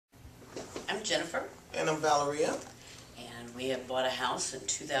And I'm Valeria. And we had bought a house in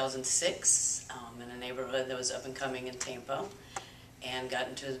 2006 in a neighborhood that was up and coming in Tampa, and got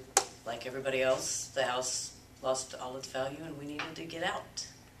into, like everybody else, the house lost all its value and we needed to get out.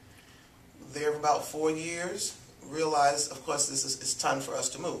 There for about 4 years, realized, of course, it's time for us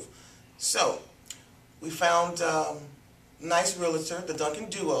to move. So we found a nice realtor, the Duncan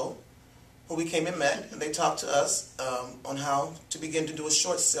Duo, who we came and met, and they talked to us on how to begin to do a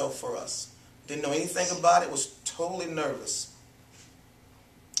short sale for us. Didn't know anything about it, was totally nervous.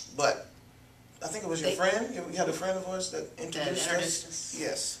 But I think it was your friend. You had a friend of ours that introduced us.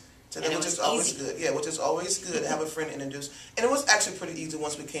 Yes. So that was just always good. Yeah, which is always good to have a friend introduce. And it was actually pretty easy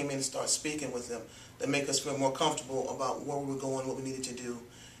once we came in and started speaking with them to make us feel more comfortable about where we were going, what we needed to do.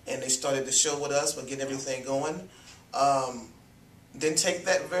 And they started the show with us, but getting everything going. Didn't take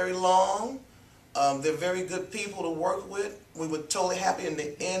that very long. They're very good people to work with. We were totally happy in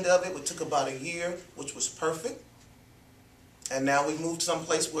the end of it. It took about a year, which was perfect. And now we've moved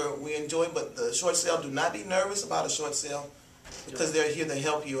someplace where we enjoy, but the short sale, do not be nervous about a short sale because they're here to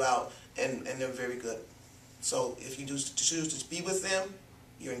help you out, and they're very good. So if you choose to be with them,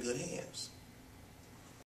 you're in good hands.